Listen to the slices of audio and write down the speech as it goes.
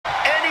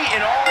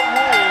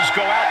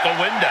the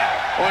window.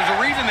 Well, there's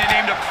a reason they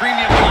named a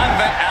premium live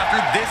event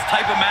after this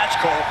type of match,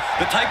 Cole.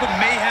 The type of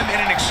mayhem in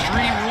an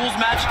Extreme Rules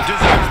match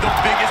deserves the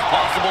biggest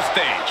possible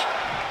stage.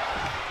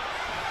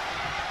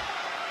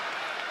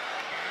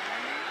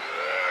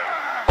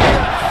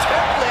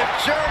 Tip-lip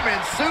German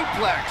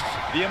suplex.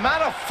 The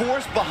amount of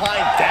force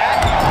behind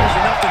that is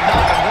enough to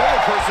knock a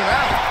normal person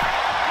out.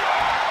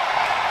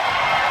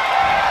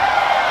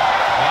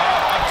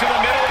 Up to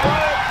the middle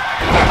rope.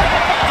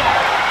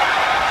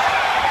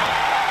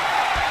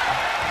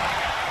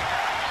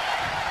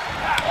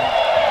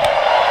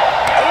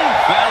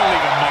 That'll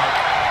leave a mark.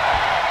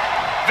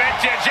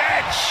 Vintage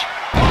Edge.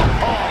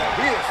 Oh,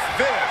 he is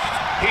finished.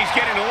 He's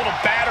getting a little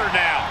battered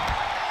now.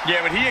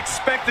 Yeah, but he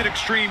expected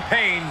extreme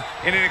pain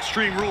in an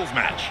Extreme Rules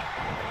match.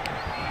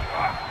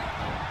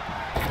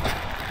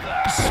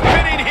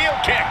 Spinning heel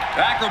kick.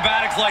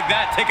 Acrobatics like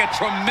that take a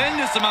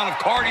tremendous amount of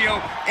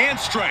cardio and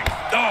strength.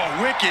 Oh,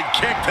 wicked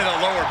kick to the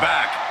lower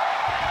back.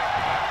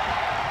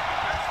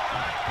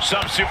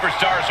 Some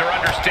superstars are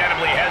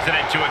understandably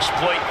hesitant to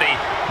exploit the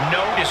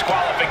no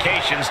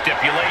disqualification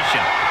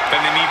stipulation.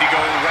 Then they need to go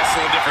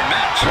wrestle a different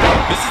match.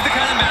 This is the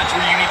kind of match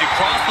where you need to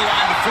cross the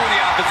line before the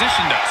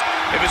opposition does.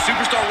 If a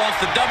superstar wants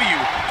the W,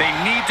 they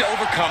need to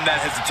overcome that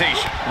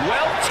hesitation.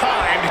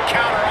 Well-timed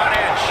counter on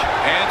Edge.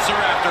 Answer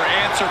after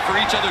answer for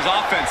each other's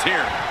offense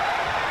here.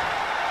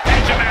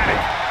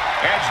 Edge-o-matic.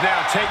 Edge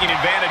now taking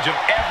advantage of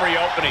every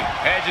opening.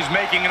 Edge is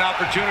making an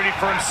opportunity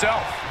for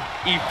himself.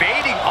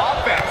 Evading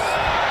offense.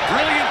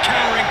 Brilliant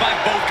countering by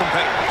both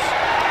competitors.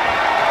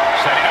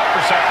 Setting up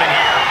for something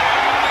here.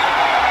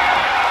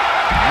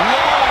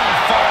 Long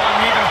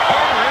falling, even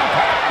harder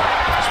impact.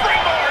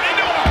 Springboard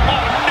into a...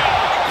 Oh, no!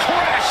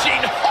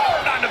 Crashing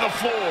hard onto the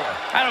floor.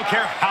 I don't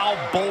care how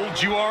bold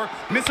you are,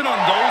 missing on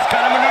those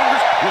kind of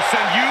maneuvers will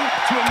send you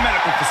to a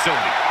medical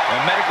facility.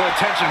 Well, medical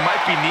attention might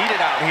be needed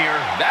out here.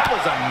 That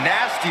was a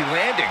nasty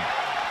landing.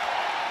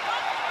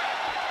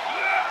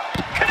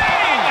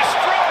 Canadian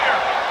Destroyer.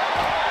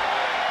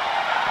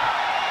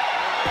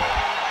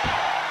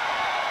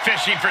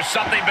 Fishing for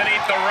something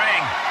beneath the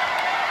ring.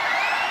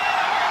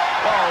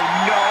 Oh,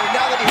 no.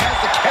 Now that he has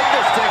the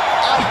kendo stick,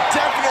 I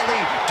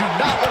definitely do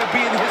not want to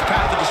be in his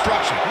path of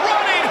destruction.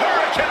 Running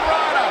Hurricane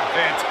Rana.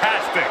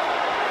 Fantastic.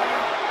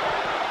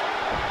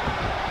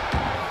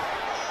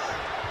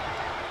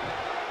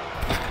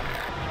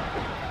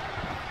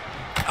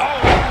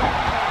 Oh.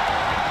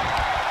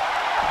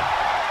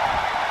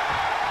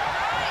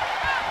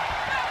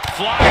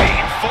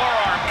 Flying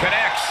forearm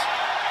connects.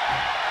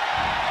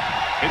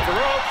 Hit the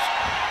ropes.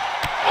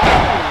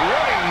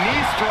 Running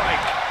knee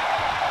strike.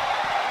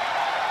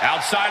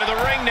 Outside of the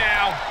ring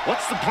now.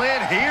 What's the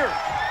plan here?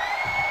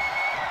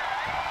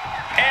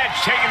 Edge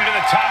taking him to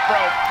the top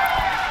rope.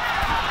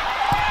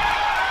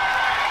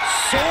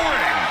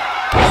 Soaring.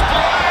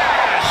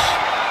 Splash!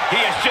 He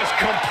has just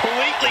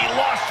completely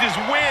lost his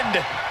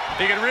wind.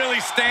 He can really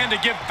stand to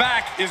give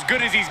back as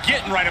good as he's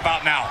getting right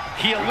about now.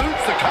 He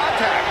eludes the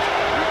contact.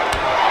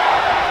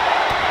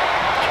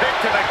 Kick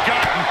to the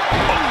gut.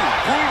 Ooh,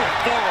 brutal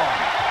forearm.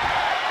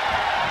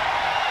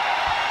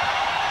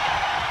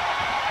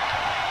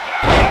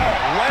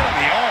 Right on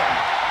the arm.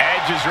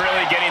 Edge is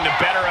really getting the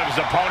better of his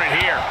opponent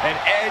here. And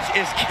Edge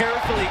is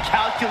carefully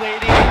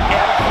calculating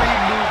every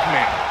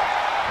movement.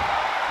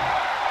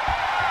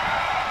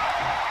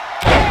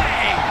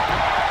 Bang!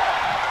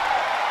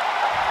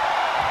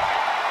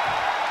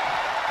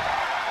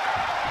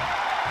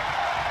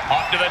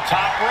 Up to the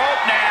top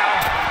rope now.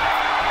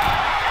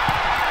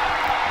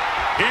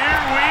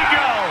 Here we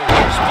go.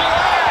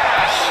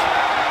 Splash!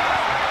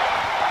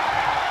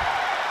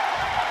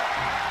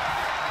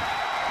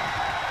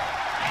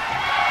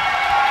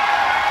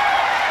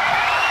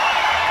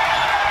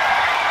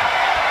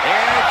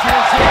 Edge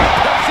is in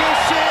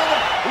position,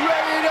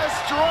 ready to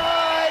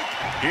strike.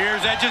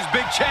 Here's Edge's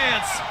big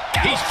chance.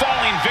 He's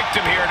falling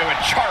victim here to a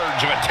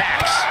charge of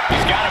attacks.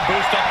 He's got to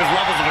boost up his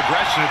levels of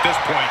aggression at this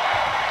point.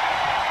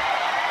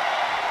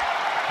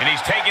 And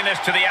he's taking this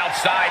to the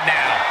outside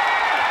now.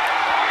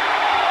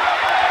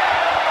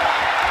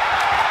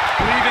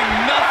 Leaving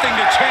nothing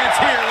to chance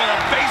here with a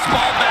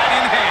baseball bat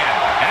in hand.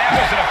 And that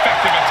was an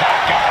effective attack,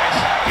 guys.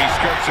 He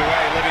skirts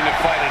away, living to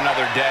fight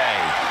another day.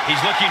 He's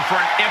looking for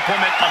an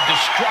implement of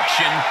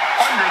destruction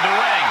under the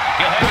ring.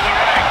 He'll head to the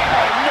ring.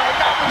 Oh, no,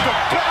 not with the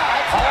bat.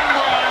 Home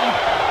run.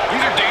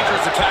 These are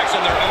dangerous attacks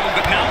on their own,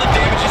 but now the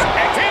damage is...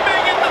 He may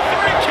get the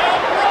 3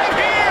 count right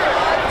here.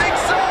 I think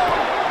so.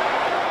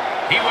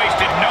 He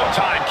wasted no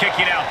time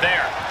kicking out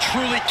there.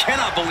 Truly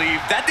cannot believe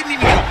that didn't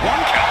even get a 1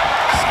 count.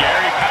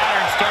 Scary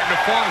pattern starting to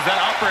form as that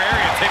upper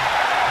area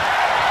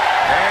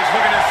Edge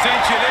looking to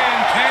cinch it in.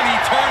 Can he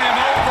turn him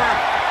over?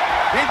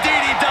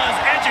 Indeed he does.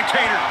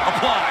 Educator,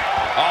 apply.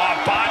 Oh,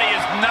 body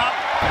is not...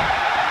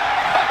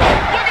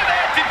 Look at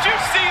that. Did you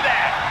see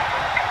that?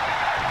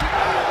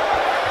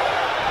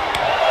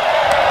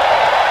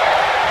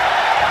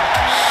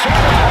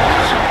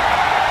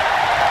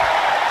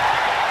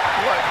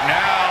 What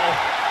now?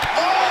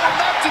 Oh,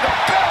 not to the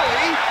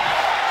belly.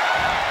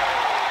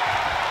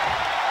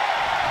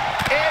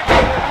 And a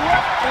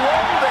rough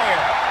blow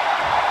there.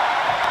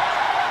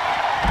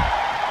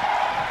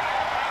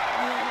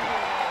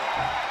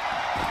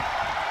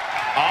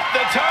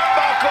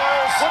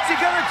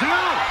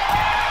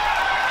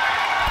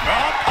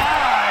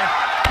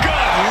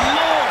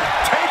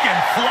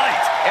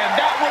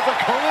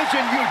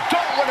 collision you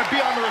don't want to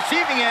be on the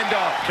receiving end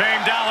of.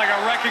 Came down like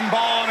a wrecking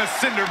ball on a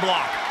cinder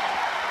block.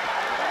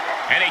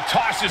 And he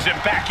tosses him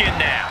back in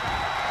now.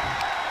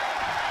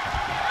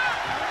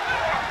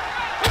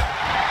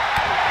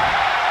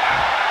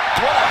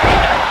 What a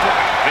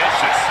headbutt.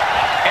 Vicious.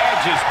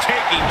 Edge is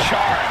taking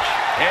charge.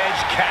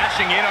 Edge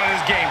cashing in on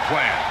his game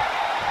plan.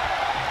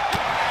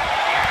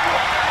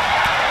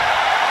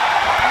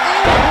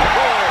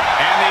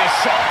 And the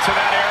assault to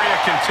that area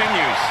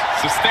continues.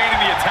 Sustaining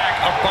the attack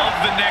above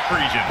the neck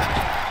region.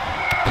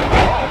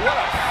 Oh, what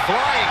a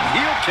flying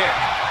heel kick.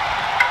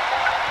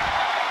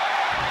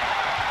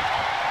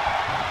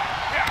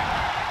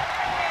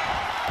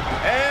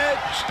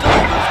 Edge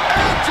delivers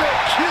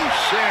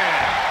execution.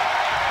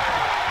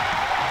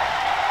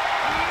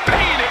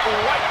 Paying it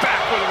right back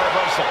with a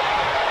reversal.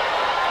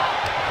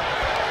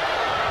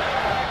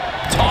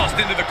 Tossed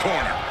into the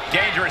corner.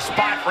 Dangerous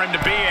spot for him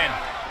to be in.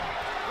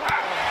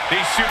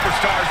 These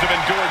superstars have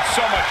endured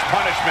so much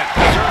punishment.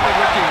 Certainly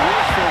looking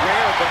worse for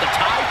wear, but the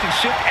tide can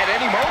shift at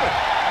any moment.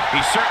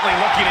 He's certainly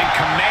looking in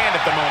command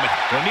at the moment.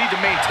 They'll need to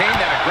maintain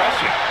that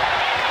aggression.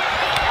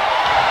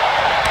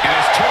 And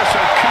his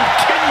torso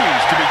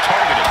continues to be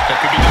targeted. That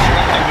could be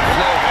disrupting the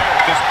flow of air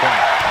at this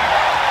point.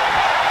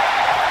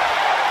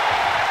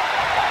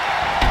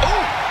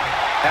 Ooh,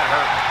 that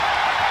hurt.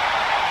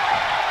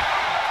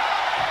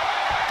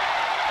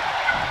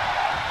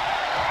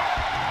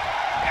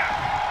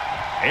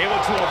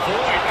 Able to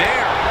avoid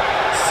there.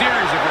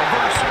 Series of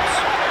reversals.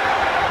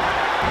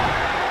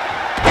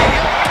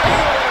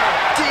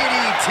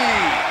 DDT.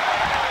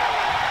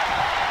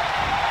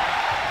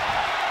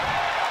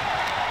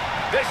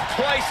 This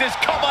place has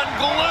come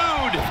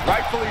unglued.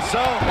 Rightfully so.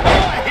 Oh,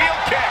 a heel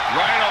kick.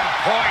 Right on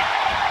point.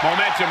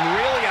 Momentum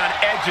really on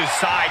Edge's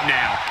side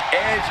now.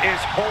 Edge is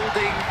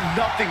holding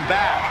nothing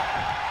back.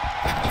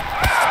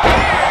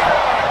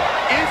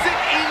 Is it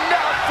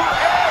enough for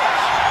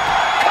Edge?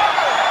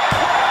 Cover.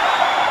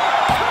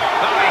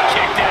 Oh, he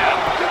kicked out.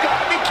 You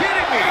gotta be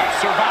kidding me.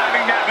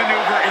 Surviving that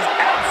maneuver is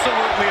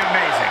absolutely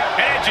amazing.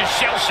 Edge is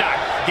shell-shocked.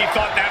 He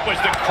thought that was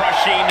the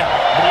crushing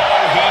blow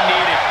he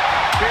needed.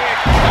 Big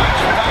punch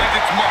finds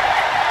its mark.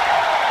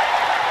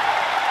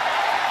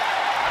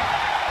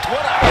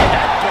 What a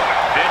headbutt.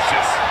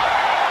 Vicious.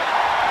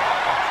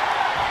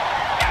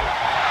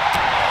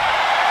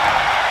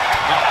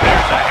 Oh,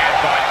 there's a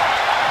headbutt.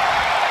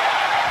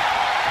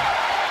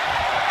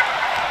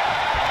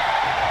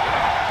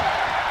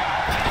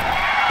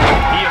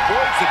 He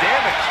avoids the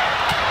damage.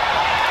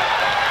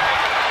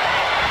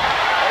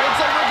 Looks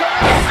like we're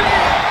gonna see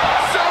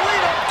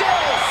Salida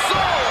del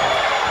Sol.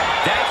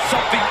 That's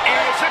something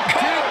Edge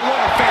didn't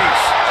want to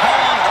face. How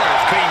on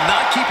earth could he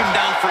not keep him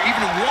down for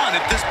even one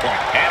at this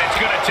point? And it's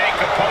going to take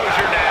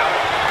composure now.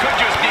 Could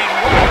just need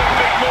one more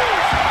big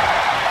move.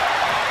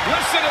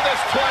 Listen to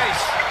this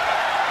place.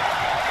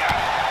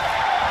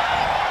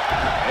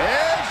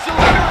 Edge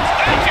delivers.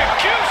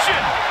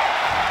 Execution.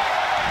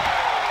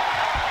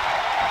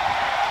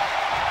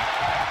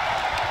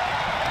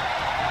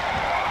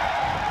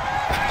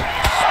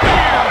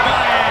 Spear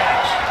by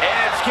Edge.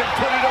 Edge can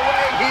put it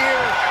away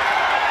here.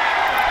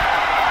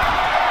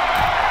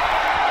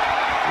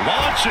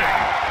 Launching.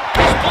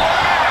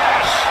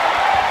 Splash.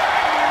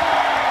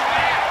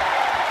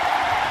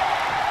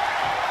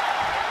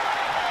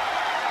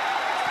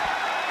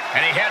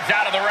 And he heads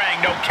out of the ring.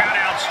 No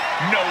countouts,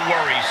 no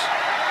worries.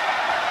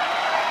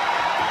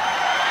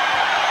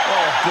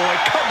 Oh boy,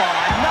 come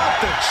on, not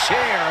the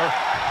chair.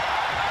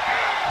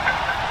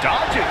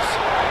 Dodges.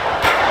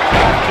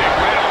 Kick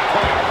right on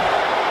point.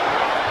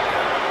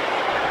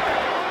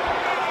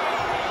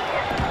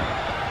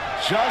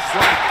 Just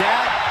like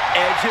that,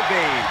 Edge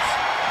evades.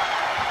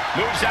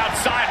 Moves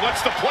outside.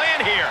 What's the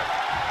plan here?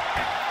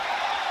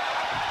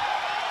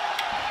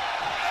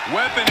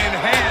 Weapon in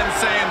hand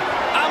saying,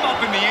 I'm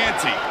up in the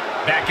ante.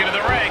 Back into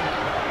the ring.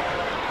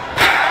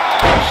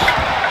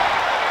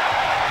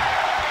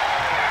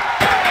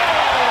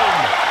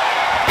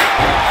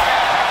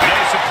 No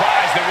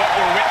surprise that what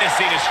we're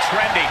witnessing is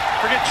trending.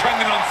 Forget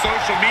trending on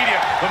social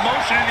media. The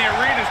motion in the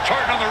arena is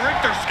charting on the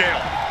Richter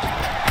scale.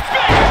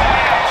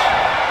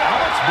 How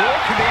much more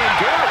can they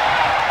endure?